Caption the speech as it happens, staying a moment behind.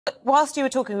Whilst you were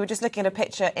talking, we were just looking at a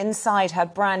picture inside her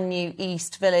brand new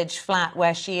East Village flat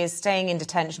where she is staying in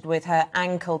detention with her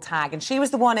ankle tag. And she was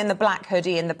the one in the black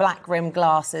hoodie and the black rimmed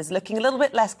glasses, looking a little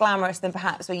bit less glamorous than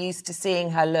perhaps we're used to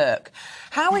seeing her look.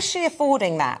 How is she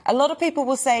affording that? A lot of people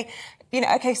will say, you know,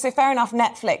 OK, so fair enough,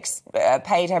 Netflix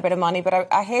paid her a bit of money,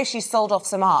 but I hear she sold off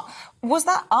some art. Was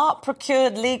that art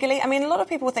procured legally? I mean, a lot of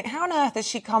people will think, how on earth has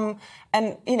she come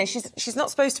and, you know, she's not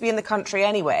supposed to be in the country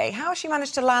anyway. How has she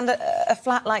managed to land a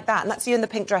flat like that? And that's you in the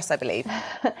pink dress, I believe.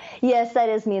 Yes, that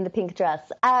is me in the pink dress.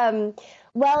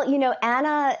 Well, you know,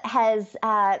 Anna has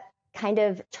kind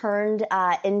of turned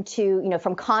into, you know,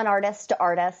 from con artist to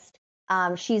artist.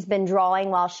 She's been drawing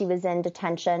while she was in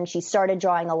detention. She started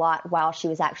drawing a lot while she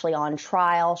was actually on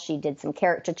trial. She did some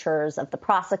caricatures of the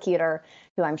prosecutor,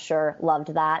 who I'm sure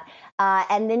loved that.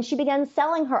 And then she began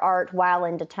selling her art while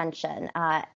in detention.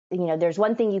 You know, there's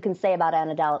one thing you can say about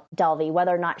Anna Delvey,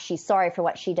 whether or not she's sorry for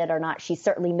what she did or not, she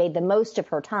certainly made the most of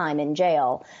her time in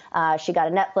jail. She got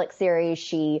a Netflix series.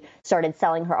 She started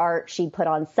selling her art. She put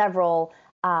on several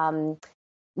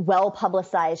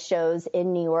well-publicized shows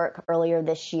in New York earlier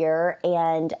this year.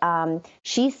 And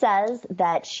she says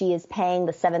that she is paying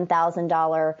the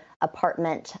 $7,000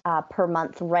 apartment per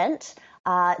month rent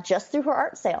just through her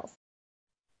art sales.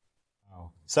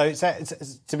 Wow. So it's,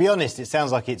 to be honest, it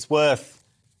sounds like it's worth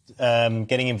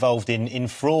getting involved in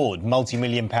fraud,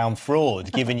 multi-million-pound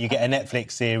fraud, given you get a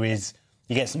Netflix series,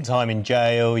 you get some time in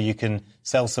jail, you can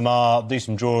sell some art, do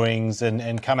some drawings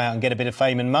and come out and get a bit of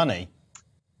fame and money.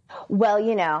 Well,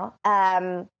 you know,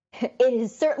 it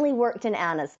has certainly worked in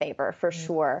Anna's favor, for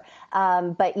sure.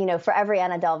 But, you know, for every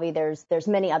Anna Delvey, there's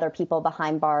many other people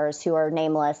behind bars who are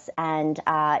nameless and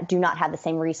do not have the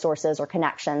same resources or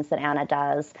connections that Anna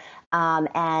does.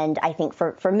 And I think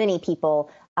for many people,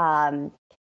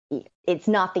 it's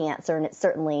not the answer, and it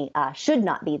certainly should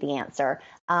not be the answer.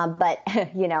 But,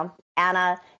 you know,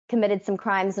 Anna committed some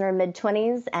crimes in her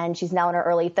mid-20s, and she's now in her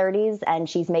early 30s, and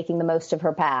she's making the most of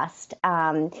her past.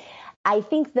 I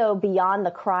think, though, beyond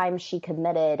the crime she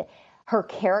committed, her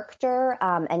character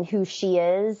and who she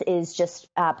is just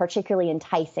particularly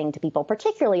enticing to people,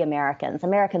 particularly Americans.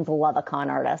 Americans love a con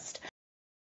artist.